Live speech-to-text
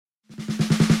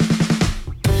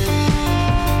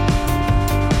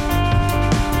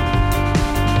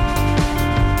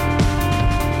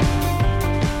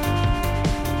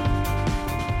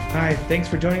Thanks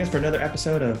for joining us for another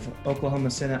episode of Oklahoma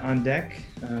Senate on Deck.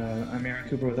 I'm Aaron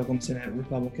Cooper with Oklahoma Senate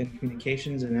Republican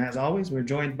Communications, and as always, we're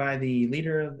joined by the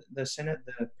leader of the Senate,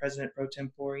 the President Pro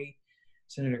Tempore,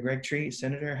 Senator Greg Treat.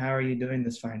 Senator, how are you doing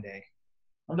this fine day?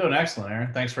 I'm doing excellent,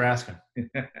 Aaron. Thanks for asking.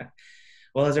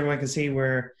 Well, as everyone can see,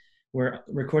 we're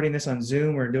recording this on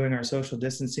Zoom. We're doing our social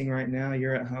distancing right now.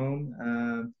 You're at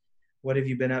home. What have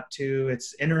you been up to?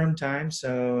 It's interim time,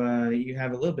 so you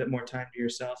have a little bit more time to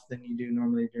yourself than you do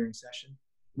normally during session.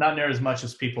 Not near as much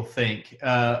as people think.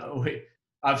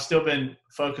 I've still been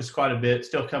focused quite a bit,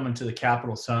 still coming to the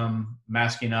Capitol some,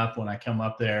 masking up when I come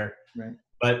up there. Right.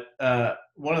 But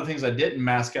one of the things I didn't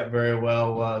mask up very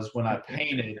well was when I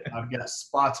painted, I've got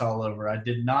spots all over. I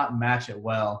did not match it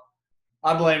well.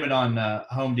 I blame it on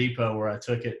Home Depot where I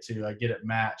took it to get it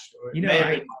matched. It may have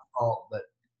been my fault, but.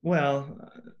 Well,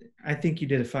 I think you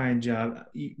did a fine job.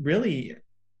 Really,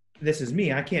 this is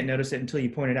me. I can't notice it until you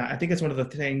point it out. I think it's one of the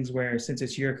things where, since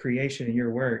it's your creation and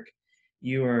your work,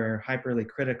 you are hyperly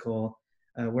critical,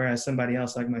 whereas somebody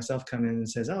else like myself come in and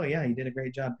says, "Oh yeah, you did a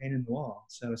great job painting the wall."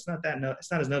 So it's not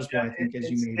it's not as noticeable, I think, as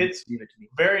you made it to me.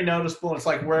 Very noticeable. It's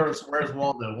like where's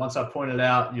Waldo? Once I point it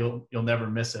out, you'll never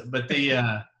miss it. But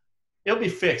it'll be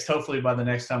fixed hopefully by the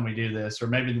next time we do this, or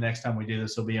maybe the next time we do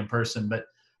this will be in person. But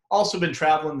also been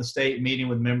traveling the state, meeting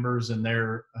with members and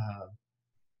their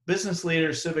business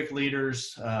leaders, civic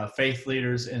leaders, faith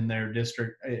leaders in their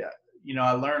district.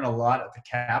 I learn a lot at the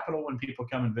Capitol when people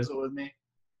come and visit with me,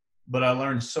 but I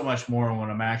learn so much more when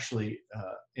I'm actually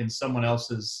in someone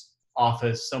else's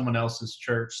office, someone else's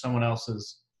church, someone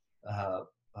else's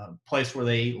place where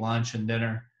they eat lunch and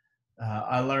dinner.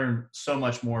 I learn so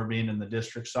much more being in the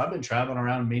district. So I've been traveling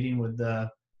around meeting with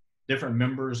different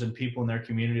members and people in their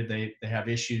community. They have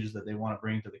issues that they want to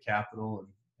bring to the Capitol,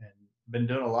 and been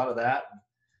doing a lot of that.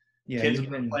 Yeah, kids have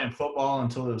been playing football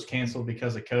until it was canceled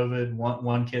because of COVID.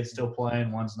 One kid's still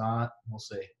playing, one's not. We'll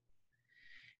see.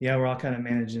 Yeah, we're all kind of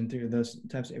managing through those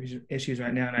types of issues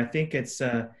right now. And I think it's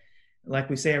like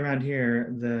we say around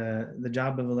here, the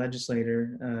job of a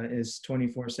legislator is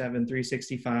 24/7,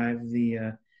 365.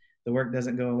 The work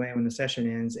doesn't go away when the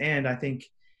session ends. And I think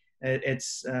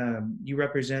it's you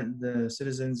represent the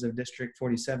citizens of District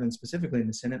 47 specifically in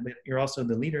the Senate, but you're also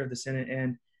the leader of the Senate,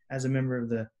 and as a member of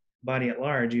the body at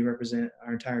large, you represent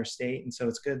our entire state. And so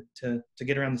it's good to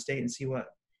get around the state and see what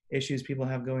issues people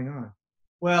have going on.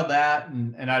 Well, that,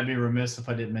 and I'd be remiss if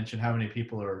I didn't mention how many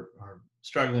people are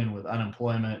struggling with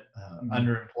unemployment,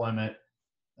 underemployment,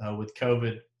 with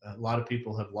COVID. A lot of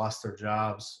people have lost their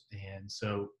jobs. And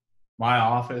so my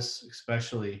office,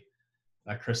 especially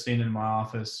Christine in my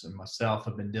office and myself,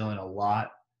 have been dealing a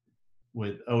lot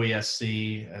with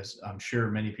OESC, as I'm sure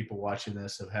many people watching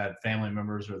this have had family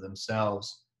members or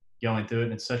themselves going through it.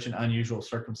 And it's such an unusual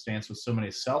circumstance with so many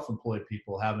self-employed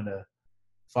people having to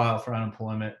file for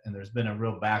unemployment. And there's been a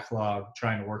real backlog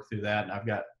trying to work through that. And I've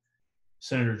got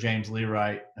Senator James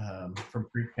Leawright from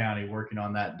Creek County working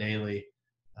on that daily.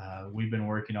 We've been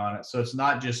working on it. So it's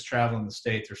not just traveling the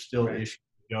state. There's still issues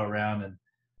to go around, and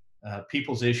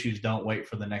people's issues don't wait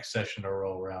for the next session to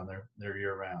roll around. They're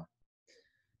year round.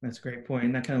 That's a great point.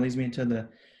 And that kind of leads me into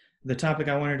the topic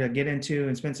I wanted to get into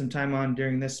and spend some time on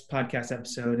during this podcast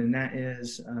episode. And that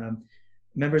is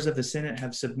members of the Senate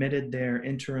have submitted their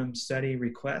interim study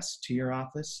requests to your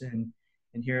office. And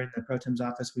here in the Pro Tem's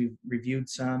office, we've reviewed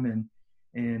some,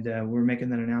 and we're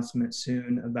making that announcement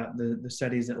soon about the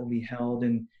studies that will be held.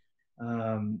 And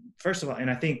first of all, and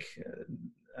I think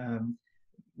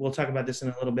we'll talk about this in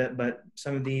a little bit, but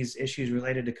some of these issues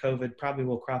related to COVID probably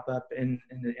will crop up in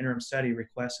the interim study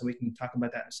request, so we can talk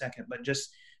about that in a second. But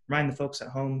just remind the folks at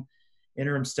home,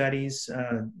 interim studies,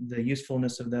 the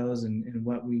usefulness of those, and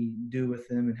what we do with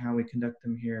them and how we conduct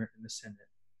them here in the Senate.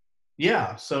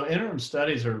 Yeah, so interim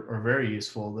studies are very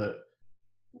useful.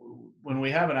 When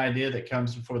we have an idea that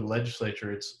comes before the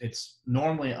legislature, it's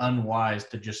normally unwise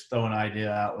to just throw an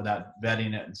idea out without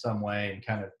vetting it in some way and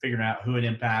kind of figuring out who it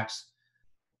impacts.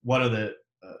 What are the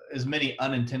as many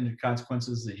unintended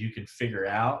consequences that you can figure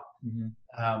out.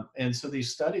 And so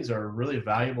these studies are a really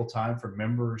valuable time for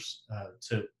members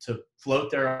to float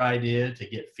their idea, to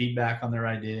get feedback on their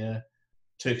idea,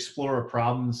 to explore a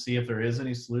problem, see if there is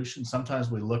any solution. Sometimes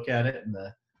we look at it and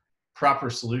the proper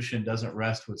solution doesn't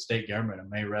rest with state government. It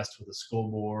may rest with a school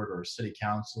board or city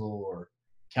council or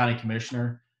county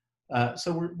commissioner.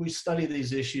 So we study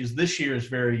these issues. This year is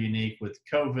very unique with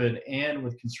COVID and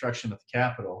with construction at the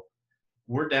Capitol.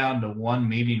 We're down to one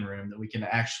meeting room that we can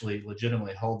actually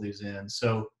legitimately hold these in.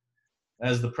 So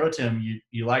as the Pro Tem,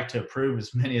 you like to approve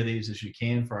as many of these as you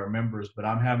can for our members, but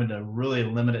I'm having to really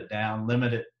limit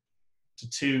it to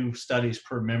 2 studies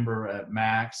per member at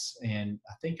max. And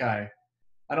I think I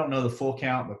I don't know the full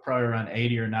count, but probably around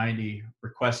 80 or 90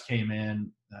 requests came in.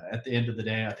 At the end of the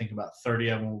day, I think about 30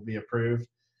 of them will be approved.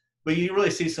 But you really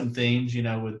see some themes,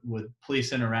 with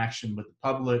police interaction with the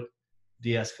public,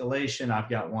 de-escalation. I've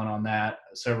got one on that.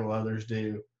 Several others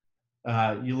do.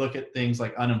 You look at things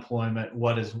like unemployment.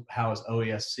 How has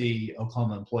OESC,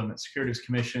 Oklahoma Employment Securities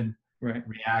Commission, Right.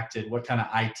 reacted? What kind of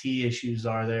IT issues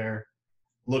are there?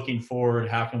 Looking forward,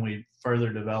 how can we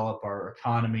further develop our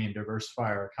economy and diversify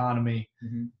our economy?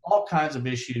 Mm-hmm. All kinds of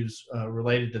issues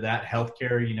related to that.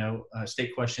 Healthcare,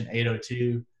 State Question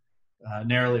 802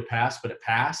 narrowly passed, but it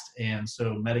passed. And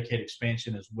so Medicaid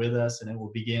expansion is with us, and it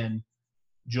will begin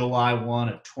July 1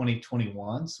 of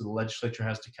 2021. So the legislature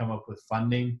has to come up with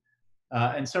funding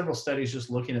and several studies just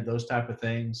looking at those type of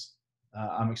things.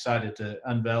 I'm excited to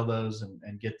unveil those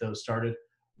and get those started.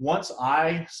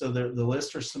 So the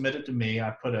lists are submitted to me.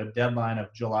 I put a deadline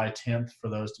of July 10th for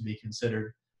those to be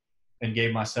considered and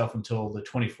gave myself until the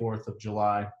 24th of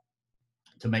July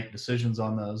to make decisions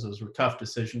on those. Those were tough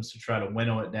decisions to try to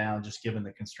winnow it down, just given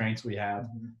the constraints we have.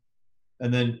 Mm-hmm.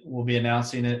 And then we'll be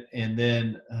announcing it. And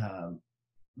then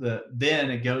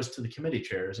then it goes to the committee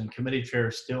chairs, and committee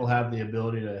chairs still have the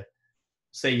ability to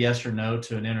say yes or no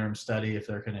to an interim study if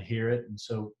they're going to hear it. And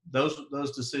so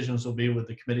those decisions will be with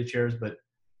the committee chairs, but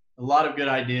a lot of good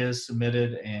ideas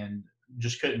submitted and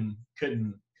just couldn't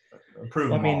approve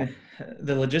them all.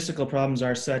 The logistical problems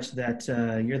are such that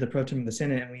you're the pro tem of the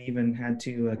Senate, and we even had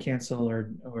to cancel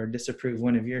or disapprove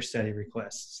one of your study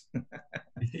requests.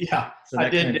 Yeah, so I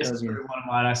did disapprove one of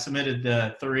mine. I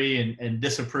submitted 3 and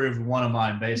disapproved one of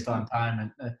mine based on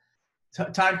time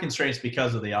and time constraints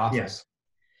because of the office.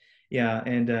 Yeah,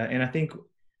 and I think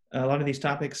a lot of these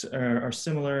topics are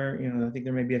similar. I think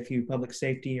there may be a few public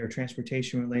safety or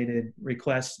transportation related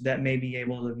requests that may be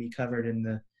able to be covered in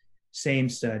the same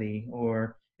study,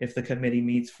 or if the committee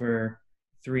meets for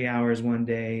 3 hours one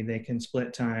day, they can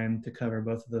split time to cover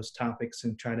both of those topics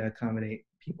and try to accommodate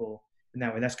people in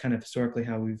that way. That's kind of historically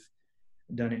how we've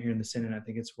done it here in the Senate. I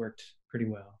think it's worked pretty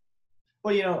well.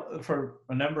 Well, for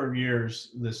a number of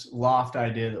years, this loft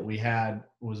idea that we had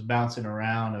was bouncing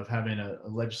around of having a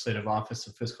legislative office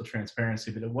of fiscal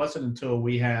transparency, but it wasn't until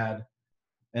we had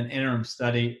an interim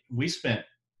study. We spent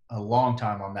a long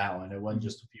time on that one. It wasn't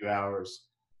just a few hours.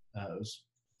 It was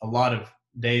a lot of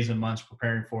days and months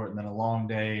preparing for it, and then a long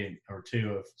day or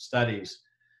two of studies.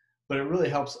 But it really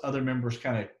helps other members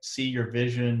kind of see your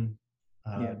vision,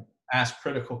 ask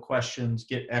critical questions,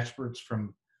 get experts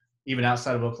from even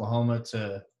outside of Oklahoma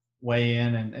to weigh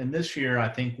in. And this year, I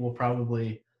think we'll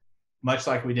probably, much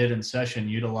like we did in session,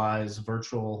 utilize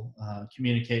virtual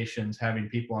communications, having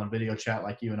people on video chat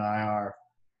like you and I are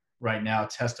right now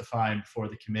testifying before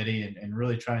the committee and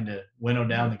really trying to winnow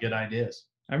down the good ideas.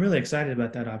 I'm really excited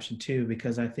about that option too,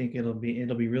 because I think it'll be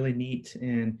really neat,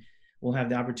 and we'll have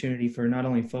the opportunity for not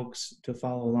only folks to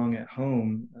follow along at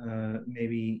home,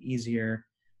 maybe easier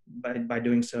by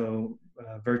doing so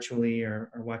virtually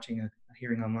or watching a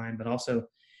hearing online, but also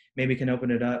maybe can open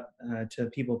it up to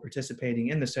people participating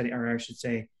in the study, or I should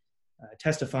say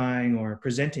testifying or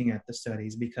presenting at the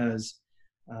studies, because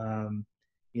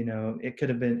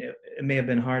it may have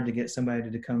been hard to get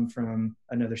somebody to come from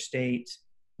another state,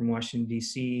 from Washington,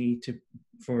 D.C.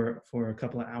 for a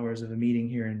couple of hours of a meeting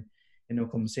here in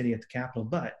Oklahoma City at the Capitol.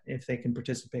 But if they can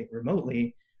participate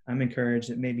remotely, I'm encouraged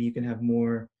that maybe you can have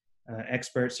more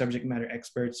experts, subject matter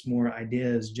experts, more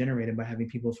ideas generated by having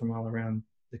people from all around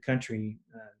the country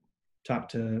talk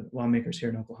to lawmakers here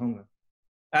in Oklahoma.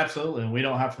 Absolutely. And we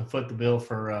don't have to foot the bill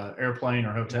for airplane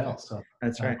or hotel. So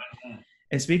that's right.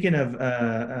 And speaking of,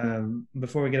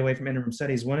 before we get away from interim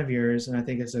studies, one of yours, and I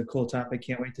think it's a cool topic,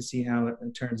 can't wait to see how it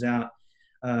turns out.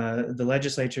 The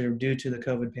legislature, due to the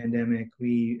COVID pandemic,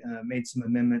 we made some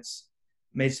amendments,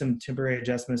 made some temporary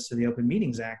adjustments to the Open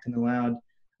Meetings Act, and allowed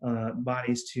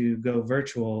bodies to go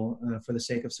virtual for the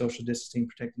sake of social distancing,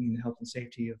 protecting the health and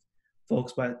safety of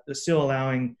folks, but still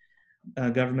allowing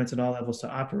governments at all levels to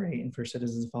operate and for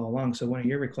citizens to follow along. So one of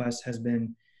your requests has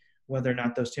been whether or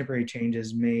not those temporary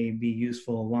changes may be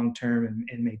useful long-term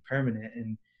and made permanent.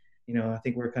 And, I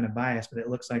think we're kind of biased, but it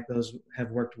looks like those have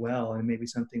worked well, and maybe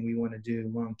something we want to do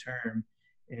long-term,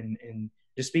 and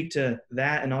just speak to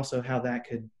that, and also how that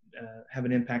could have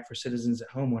an impact for citizens at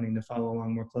home wanting to follow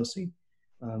along more closely,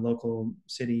 local,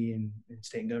 city, and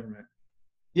state government.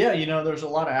 Yeah, there's a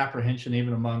lot of apprehension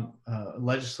even among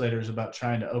legislators about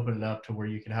trying to open it up to where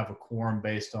you can have a quorum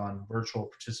based on virtual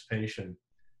participation.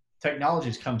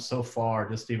 Technology's come so far,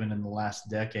 just even in the last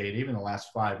decade, even the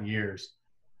last 5 years,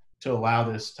 to allow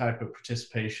this type of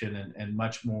participation and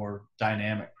much more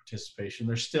dynamic participation.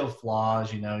 There's still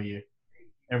flaws,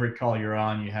 every call you're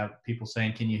on, you have people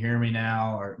saying, "Can you hear me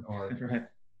now?" or right.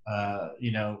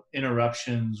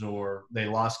 interruptions or they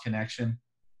lost connection.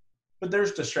 But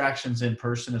there's distractions in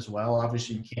person as well.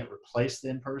 Obviously, you can't replace the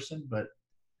in person, but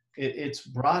it's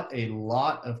brought a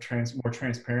lot of more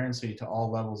transparency to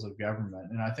all levels of government.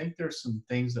 And I think there's some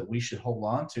things that we should hold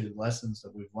on to, lessons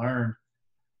that we've learned,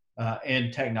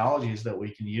 and technologies that we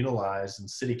can utilize in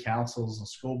city councils and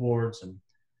school boards and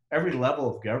every level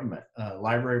of government,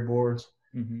 library boards.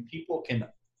 Mm-hmm. People can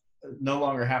no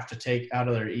longer have to take out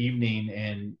of their evening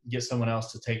and get someone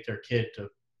else to take their kid to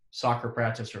soccer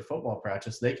practice or football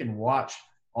practice. They can watch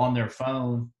on their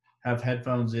phone, have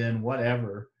headphones in,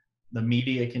 whatever. The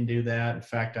media can do that. In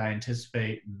fact, I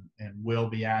anticipate and will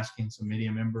be asking some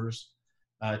media members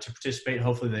to participate.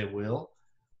 Hopefully they will,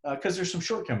 because there's some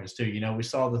shortcomings too. We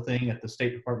saw the thing at the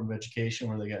State Department of Education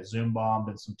where they got Zoom bombed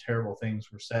and some terrible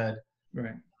things were said.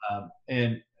 Right.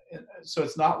 And so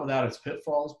it's not without its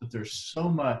pitfalls, but there's so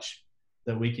much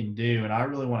that we can do. And I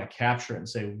really want to capture it and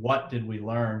say, what did we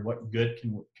learn? What good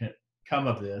can come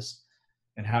of this?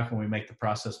 And how can we make the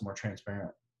process more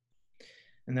transparent?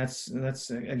 And that's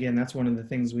again, that's one of the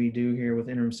things we do here with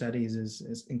interim studies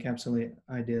is encapsulate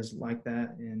ideas like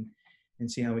that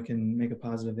and see how we can make a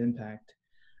positive impact.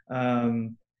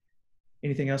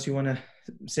 Anything else you want to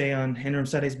say on interim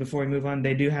studies before we move on?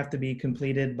 They do have to be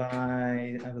completed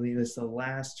by, I believe it's the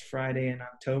last Friday in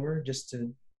October, just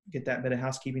to get that bit of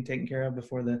housekeeping taken care of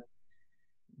before the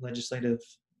legislative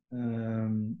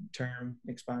term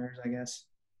expires, I guess.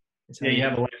 Yeah, you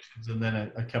have elections and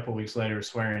then a couple of weeks later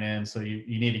swearing in, so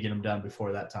you need to get them done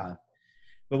before that time.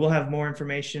 But we'll have more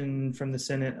information from the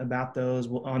Senate about those.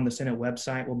 On the Senate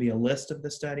website will be a list of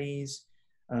the studies,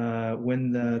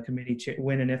 when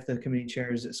and if the committee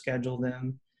chairs schedule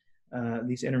them.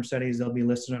 These interim studies, they'll be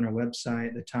listed on our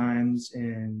website, the times,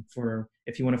 and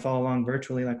if you want to follow along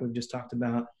virtually, like we've just talked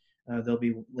about, there'll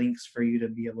be links for you to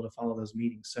be able to follow those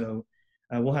meetings. So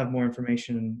we'll have more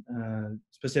information,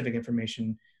 specific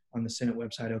information on the Senate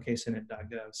website,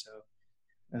 oksenate.gov. So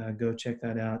go check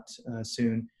that out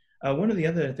soon. One of the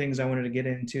other things I wanted to get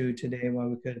into today while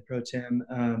we could, Pro Tem,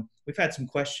 we've had some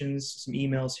questions, some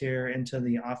emails here into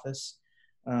the office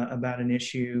about an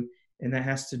issue, and that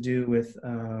has to do with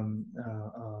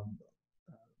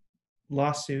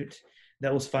lawsuit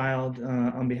that was filed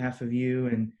on behalf of you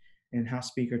and House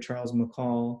Speaker Charles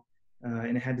McCall,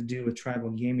 and it had to do with tribal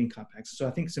gaming compacts. So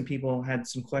I think some people had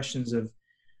some questions of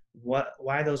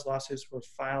why those lawsuits were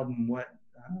filed and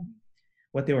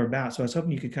what they were about. So I was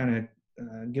hoping you could kind of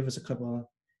give us a couple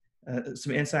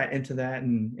some insight into that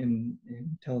and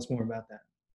tell us more about that.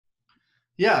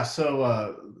 Yeah,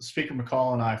 so Speaker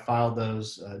McCall and I filed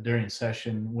those during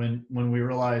session when we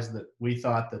realized that we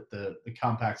thought that the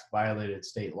compacts violated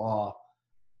state law.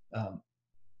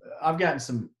 I've gotten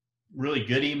some really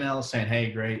good emails saying,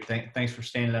 "Hey, great, thanks for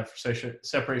standing up for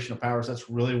separation of powers." That's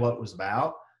really what it was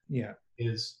about. Yeah,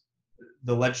 is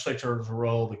the legislature has a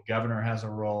role, the governor has a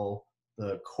role,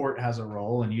 the court has a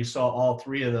role, and you saw all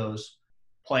three of those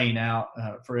playing out.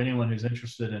 For anyone who's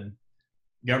interested in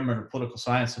government or political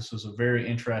science, this was a very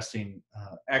interesting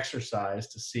exercise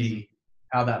to see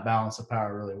how that balance of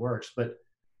power really works. But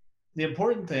the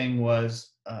important thing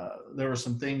was there were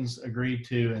some things agreed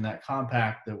to in that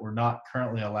compact that were not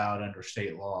currently allowed under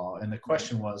state law. And the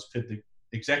question was, could the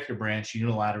executive branch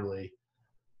unilaterally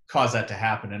cause that to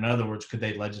happen? In other words, could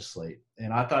they legislate?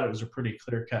 And I thought it was a pretty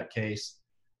clear-cut case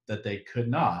that they could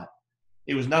not.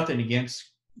 It was nothing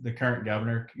against the current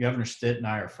governor. Governor Stitt and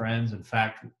I are friends. In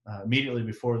fact, immediately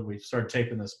before we started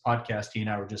taping this podcast, he and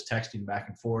I were just texting back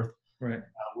and forth. Right.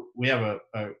 We have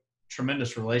a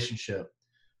tremendous relationship,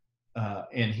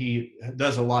 and he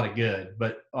does a lot of good.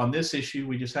 But on this issue,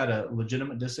 we just had a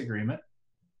legitimate disagreement.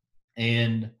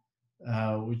 And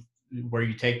where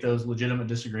you take those legitimate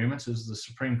disagreements is the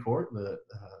Supreme Court.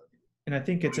 And I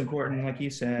think it's important, like you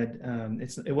said,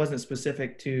 it wasn't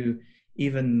specific to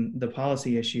even the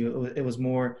policy issue. It was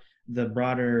more the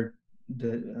broader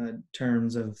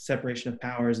terms of separation of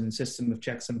powers and system of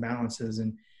checks and balances.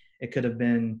 And it could have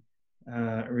been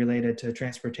related to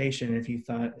transportation if you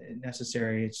thought it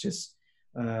necessary. It's just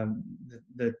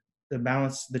the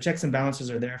balance, the checks and balances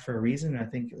are there for a reason. And I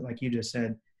think, like you just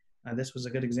said, this was a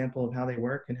good example of how they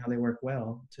work and how they work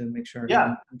well to make sure.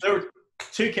 Yeah, there were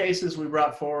two cases we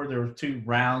brought forward. There were 2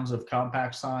 rounds of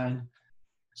compacts signed.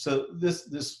 So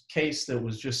this case that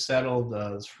was just settled,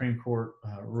 the Supreme Court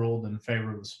ruled in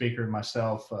favor of the Speaker and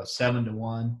myself,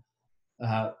 7-1.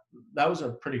 That was a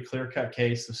pretty clear-cut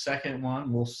case. The second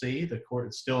one, we'll see. The court,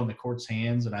 it's still in the court's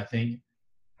hands, and I think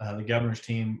the governor's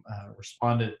team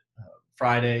responded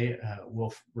Friday.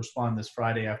 We'll respond this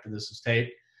Friday after this is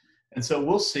taped. And so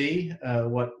we'll see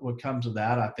what comes of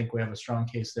that. I think we have a strong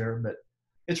case there, but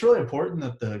it's really important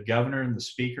that the governor and the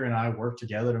speaker and I work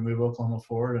together to move Oklahoma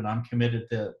forward, and I'm committed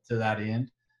to that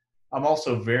end. I'm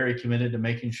also very committed to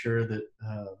making sure that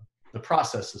the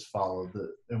process is followed.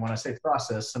 And when I say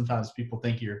process, sometimes people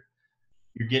think you're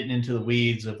getting into the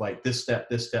weeds of like this step,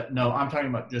 this step. No, I'm talking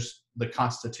about just the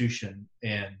Constitution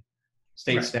and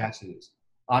state Right. statutes.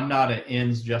 I'm not an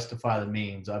ends justify the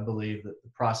means. I believe that the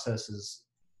process is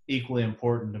equally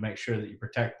important to make sure that you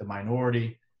protect the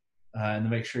minority and to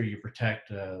make sure you protect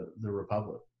the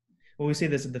republic. Well, we see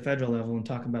this at the federal level and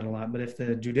talk about it a lot, but if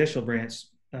the judicial branch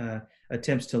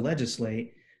attempts to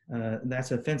legislate,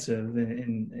 that's offensive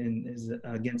and is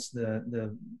against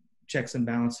the checks and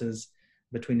balances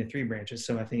between the three branches.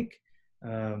 So I think,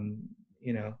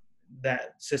 you know,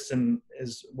 that system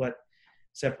is what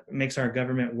makes our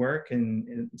government work, and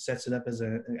it sets it up as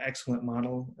an excellent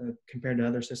model compared to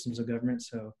other systems of government.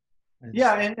 So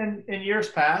yeah, and in years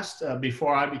past,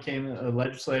 before I became a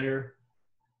legislator,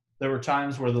 there were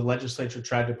times where the legislature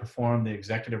tried to perform the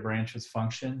executive branch's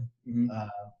function,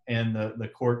 and the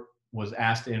court was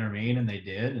asked to intervene, and they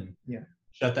did, and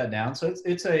shut that down. So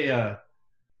it's a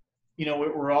you know,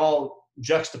 we're all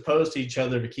juxtaposed to each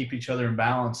other to keep each other in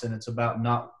balance, and it's about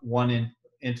not one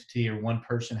entity or one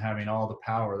person having all the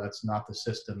power. That's not the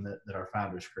system that our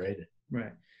founders created.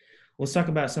 Right. Let's talk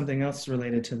about something else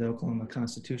related to the Oklahoma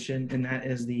Constitution, and that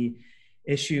is the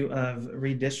issue of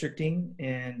redistricting.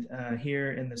 And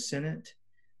here in the Senate,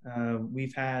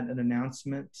 we've had an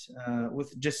announcement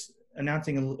with just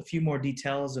announcing a few more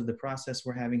details of the process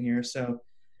we're having here. So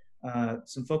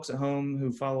some folks at home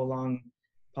who follow along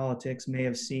politics may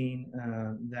have seen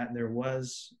that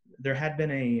there had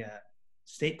been a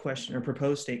state question or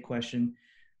proposed state question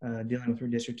dealing with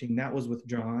redistricting that was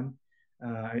withdrawn.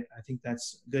 I think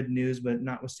that's good news, but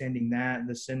notwithstanding that,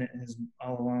 the Senate has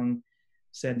all along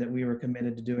said that we were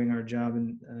committed to doing our job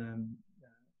in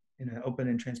an open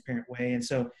and transparent way. And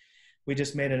so we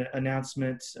just made an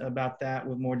announcement about that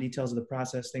with more details of the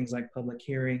process, things like public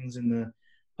hearings and the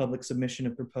public submission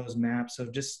of proposed maps. So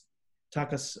just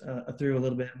talk us through a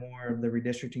little bit more of the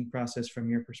redistricting process from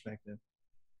your perspective.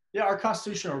 Yeah, our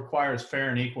Constitution requires fair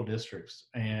and equal districts,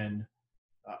 and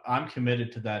I'm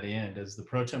committed to that end. As the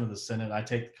pro tem of the Senate, I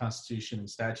take the Constitution and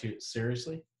statute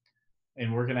seriously,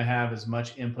 and we're going to have as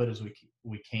much input as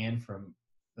we can from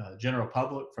general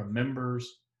public, from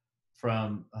members,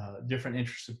 from different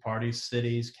interested parties,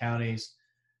 cities, counties,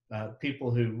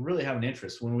 people who really have an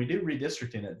interest. When we do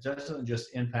redistricting, it doesn't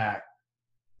just impact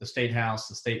the state house,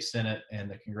 the state senate,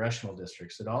 and the congressional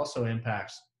districts. It also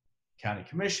impacts county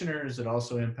commissioners. It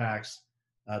also impacts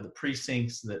the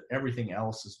precincts that everything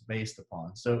else is based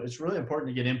upon. So it's really important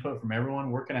to get input from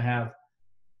everyone. We're going to have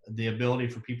the ability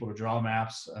for people to draw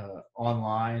maps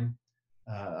online.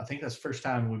 I think that's the first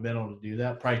time we've been able to do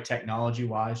that, probably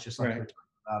technology-wise, just like we're talking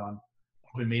about on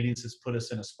open meetings. Has put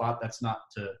us in a spot. That's not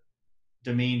to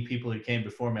demean people who came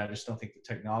before me. I just don't think the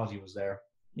technology was there.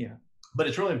 Yeah. But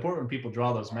it's really important when people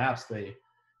draw those maps.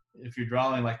 If you're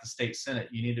drawing like the state senate,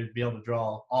 you need to be able to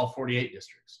draw all 48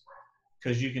 districts,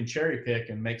 because you can cherry pick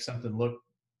and make something look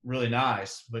really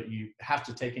nice, but you have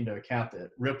to take into account the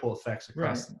ripple effects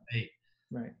across the state.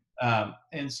 Right.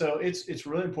 And so it's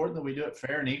really important that we do it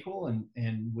fair and equal.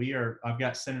 And I've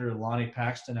got Senator Lonnie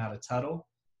Paxton out of Tuttle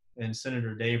and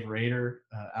Senator Dave Rader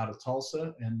out of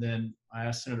Tulsa. And then I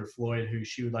asked Senator Floyd who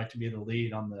she would like to be the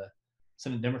lead on the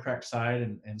Senate Democratic side,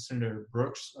 and Senator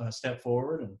Brooks stepped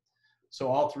forward. And so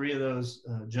all three of those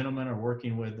gentlemen are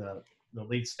working with the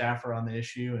lead staffer on the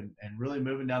issue and really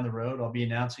moving down the road. I'll be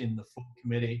announcing the full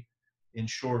committee in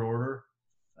short order.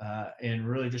 And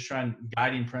really just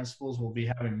guiding principles. We'll be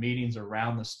having meetings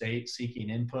around the state seeking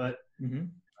input.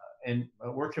 And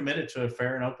we're committed to a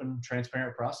fair and open,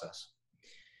 transparent process.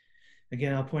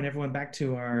 Again, I'll point everyone back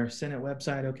to our Senate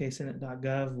website,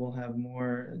 oksenate.gov. We'll have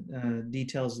more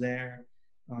details there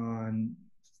on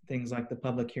things like the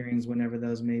public hearings, whenever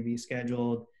those may be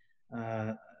scheduled.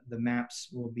 The maps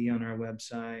will be on our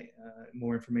website.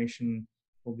 More information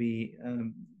will be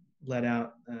let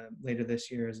out later this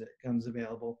year as it comes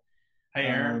available. Hey,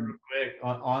 Aaron, real quick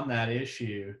on that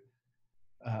issue,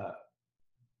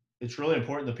 it's really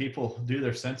important that people do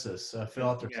their census, fill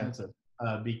out their census,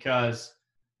 because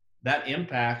that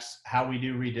impacts how we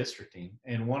do redistricting.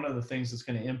 And one of the things that's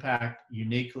going to impact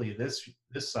uniquely this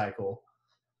cycle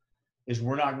is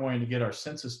we're not going to get our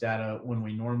census data when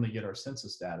we normally get our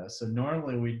census data. So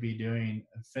normally we'd be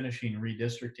finishing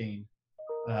redistricting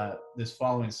this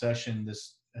following session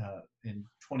in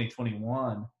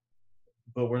 2021,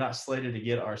 but we're not slated to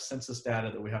get our census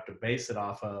data that we have to base it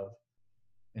off of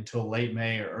until late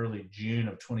May or early June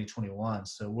of 2021.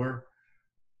 So we're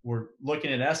we're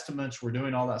looking at estimates, we're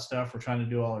doing all that stuff, we're trying to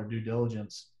do all our due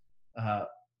diligence.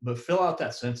 But fill out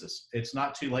that census. It's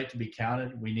not too late to be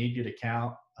counted. We need you to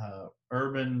count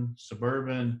urban,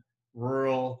 suburban,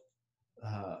 rural,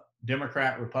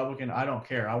 Democrat, Republican. I don't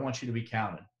care. I want you to be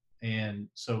counted. And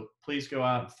so please go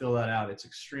out and fill that out. It's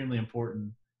extremely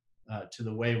important to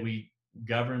the way we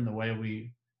govern, the way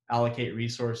we allocate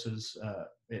resources.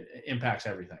 It impacts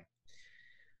everything.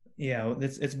 Yeah,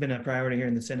 it's been a priority here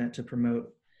in the Senate to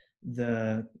promote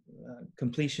the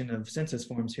completion of census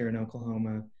forms here in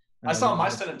Oklahoma. I saw my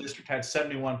Senate district had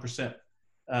 71%.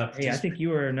 Hey, I think you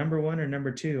were number 1 or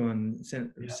number 2 on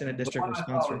Senate district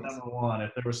response rates. Number 1.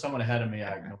 If there was someone ahead of me,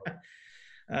 I ignored it.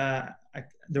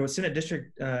 There was Senate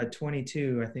District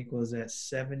 22, I think, was at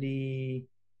 72.1,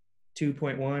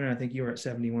 and I think you were at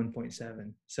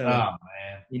 71.7. So man,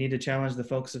 you need to challenge the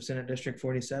folks of Senate District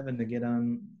 47 to get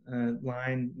on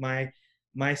line my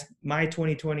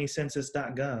 2020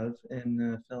 census.gov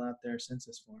and fill out their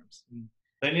census forms.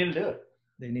 They need to do it.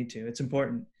 They need to. It's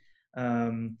important.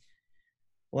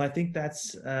 Well, I think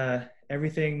that's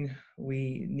everything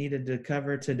we needed to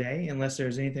cover today, unless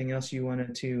there's anything else you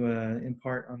wanted to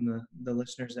impart on the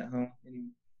listeners at home. Any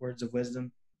words of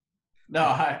wisdom? No,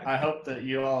 I hope that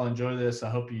you all enjoy this. I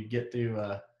hope you get through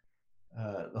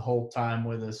the whole time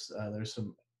with us. There's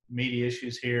some meaty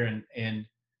issues here. And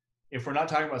if we're not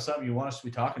talking about something you want us to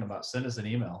be talking about, send us an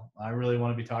email. I really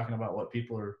want to be talking about what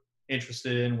people are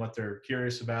interested in, what they're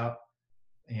curious about,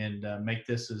 and make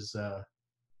this as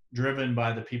driven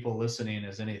by the people listening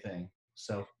as anything.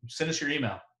 So send us your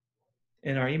email.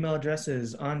 And our email address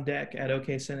is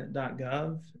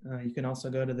ondeck@oksenate.gov. You can also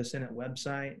go to the Senate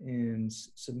website and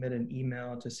submit an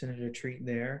email to Senator Treat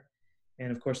there.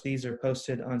 And of course, these are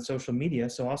posted on social media.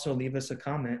 So also leave us a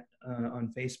comment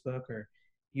on Facebook or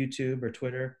YouTube or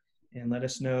Twitter, and let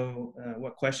us know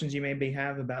what questions you maybe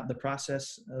have about the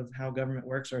process of how government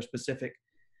works, or a specific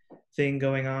thing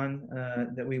going on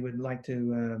that we would like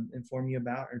to inform you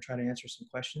about or try to answer some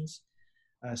questions.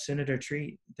 Senator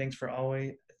Treat, thanks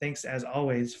as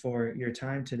always for your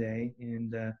time today,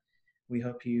 and we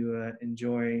hope you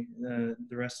enjoy the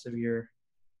rest of your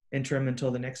interim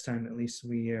until the next time, at least,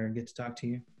 we get to talk to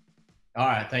you. All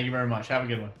right. Thank you very much. Have a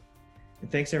good one. And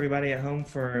thanks everybody at home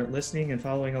for listening and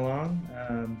following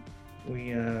along.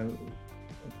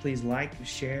 Please like,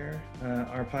 share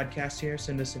our podcast here,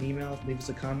 send us an email, leave us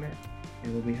a comment,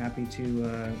 and we'll be happy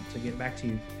to get back to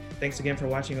you. Thanks again for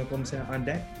watching Oklahoma Senate on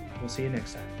Deck. We'll see you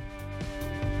next time.